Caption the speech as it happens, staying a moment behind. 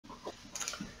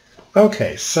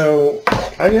Okay, so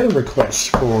I got a request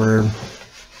for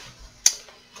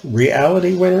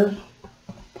reality winner.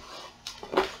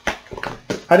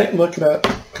 I didn't look it up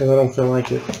because I don't feel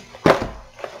like it.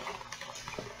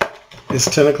 It's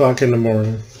 10 o'clock in the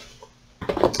morning.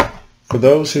 For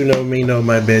those who know me, know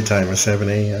my bedtime is 7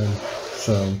 a.m.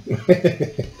 So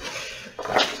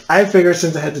I figured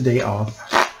since I had the day off,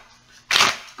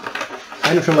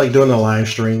 I didn't feel like doing a live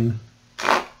stream.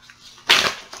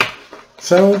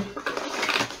 So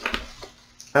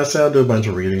I said I'll do a bunch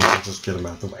of readings and just get them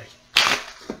out the way.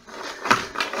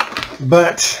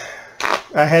 But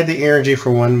I had the energy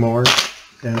for one more.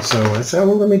 And so I said,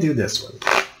 well, let me do this one.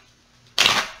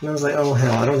 And I was like, oh,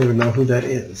 hell, I don't even know who that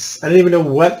is. I didn't even know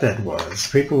what that was.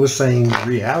 People were saying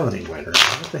reality winner.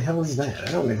 What the hell is that?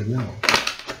 I don't even know.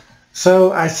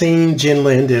 So I seen Jen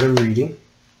Lin did a reading.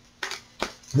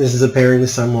 This is apparently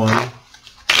someone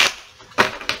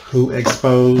who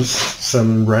exposed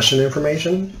some Russian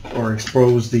information or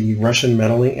exposed the Russian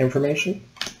meddling information,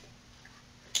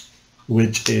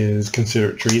 which is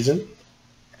considered treason.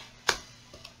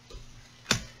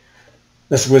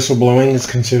 This whistleblowing is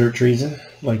considered treason,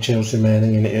 like Chelsea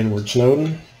Manning and Edward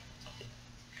Snowden.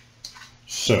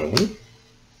 So,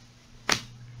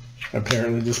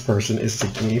 apparently this person is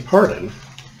seeking a pardon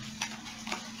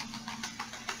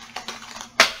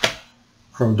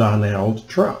from Donald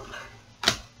Trump.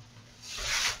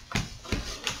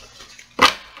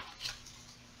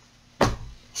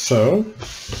 So,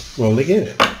 will they get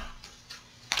it?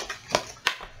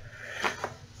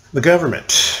 The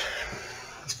government.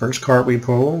 First card we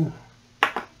pulled.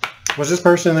 Was this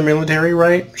person in the military,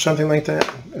 right? Or something like that?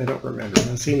 I don't remember.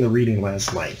 I seen the reading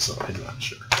last night, so I'm not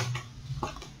sure.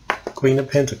 Queen of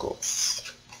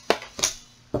Pentacles.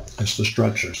 That's the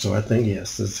structure. So I think,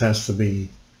 yes, this has to be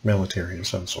military of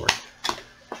some sort.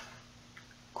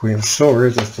 Queen of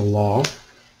Swords, that's the law.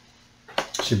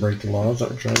 She break the law, is that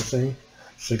what you're trying to say?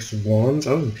 Six of Wands.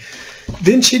 Oh,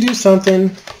 didn't she do something?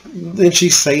 Didn't she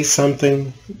say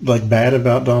something like bad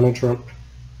about Donald Trump?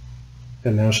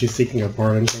 And now she's seeking a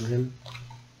pardon from him.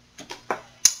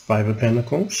 Five of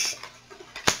Pentacles.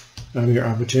 Your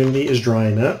opportunity is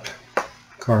drying up.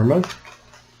 Karma.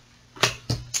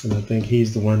 And I think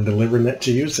he's the one delivering that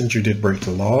to you since you did break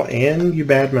the law and you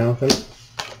bad-mouthed him.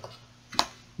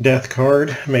 Death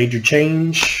card. Major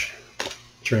change.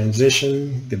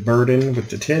 Transition. The burden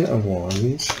with the Ten of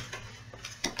Wands.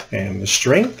 And the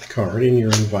Strength card in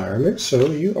your environment. So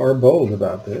you are bold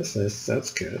about this.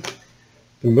 That's good.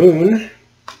 The Moon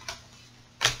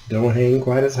don't hang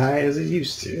quite as high as it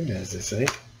used to, as they say.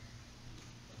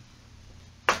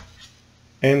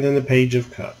 And then the Page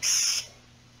of Cups.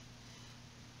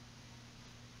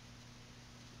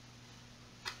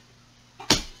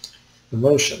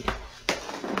 Emotion.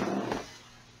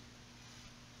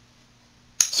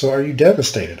 So are you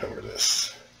devastated over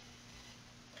this?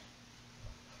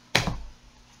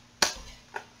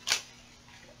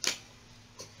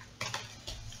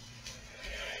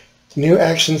 New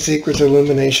action, secrets,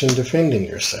 illumination, defending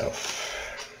yourself.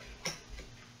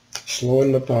 Slow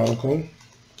and methodical,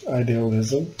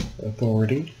 idealism,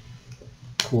 authority,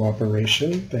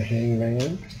 cooperation, the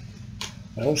Hangman.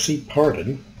 I don't see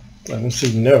pardon. I don't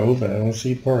see no, but I don't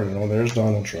see pardon. Oh, there's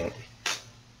Donald Trump.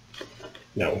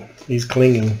 No, he's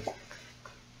clinging.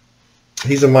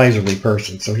 He's a miserly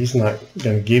person, so he's not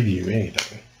going to give you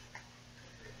anything.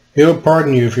 He'll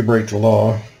pardon you if you break the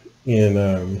law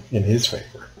in his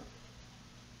favor.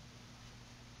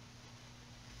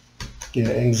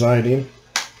 Yeah, anxiety,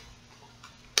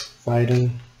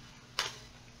 fighting,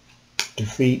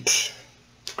 defeat,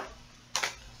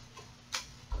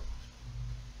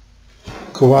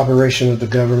 cooperation with the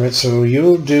government. So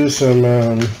you'll do some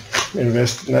not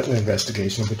an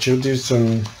investigation, but you'll do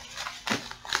some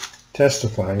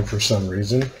testifying for some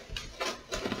reason.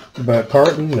 But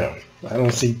pardon, no, I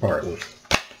don't see pardon.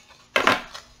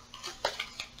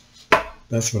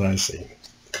 That's what I see.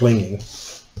 Clinging.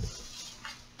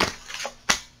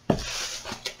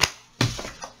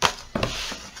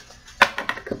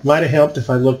 Might have helped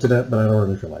if I looked it up, but I don't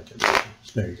really feel like it.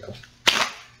 There you go.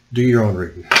 Do your own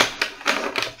reading.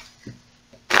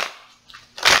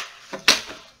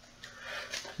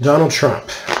 Donald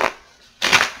Trump.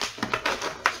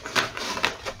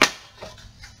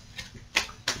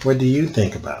 What do you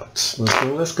think about?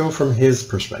 Let's go from his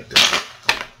perspective.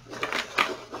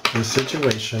 The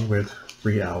situation with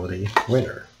reality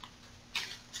winner.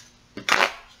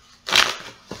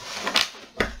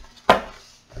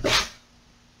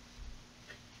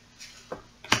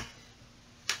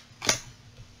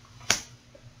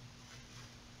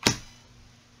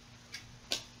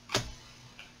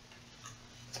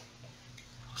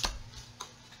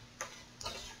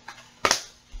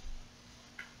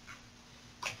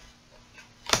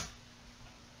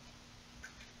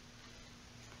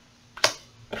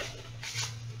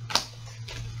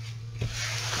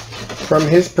 from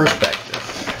his perspective,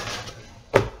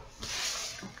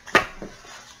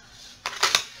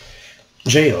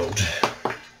 jailed,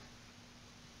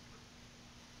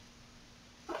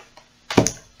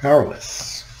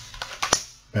 powerless,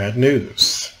 bad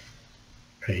news,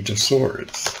 Page of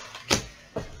Swords,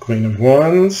 Queen of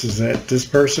Wands, is that this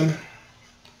person?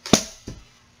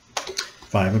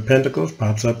 Five of Pentacles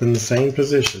pops up in the same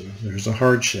position. There's a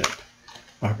hardship.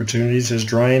 Opportunities is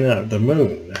drying up. The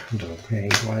Moon don't hang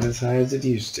quite as high as it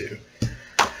used to.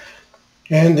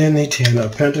 And then the Ten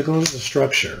of Pentacles, the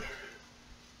structure.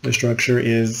 The structure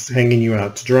is hanging you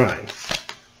out to dry.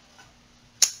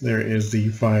 There is the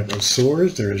Five of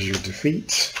Swords. There is your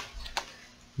defeat.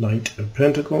 Knight of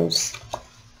Pentacles.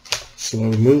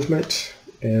 Slow movement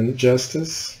and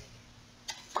justice.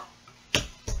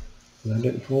 And I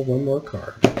didn't pull one more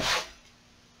card.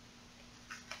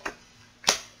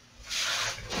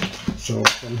 So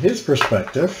from his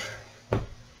perspective,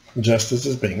 justice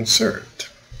is being served.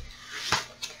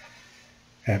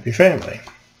 Happy family.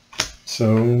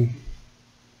 So,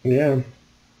 yeah,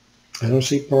 I don't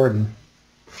see pardon.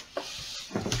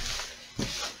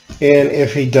 And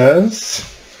if he does,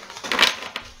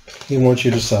 he wants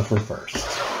you to suffer first.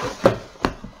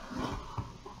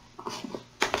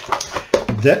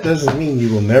 That doesn't mean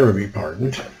you will never be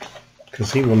pardoned,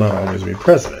 because he will not always be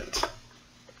president.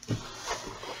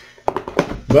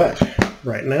 But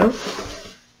right now,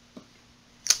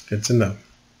 it's a no.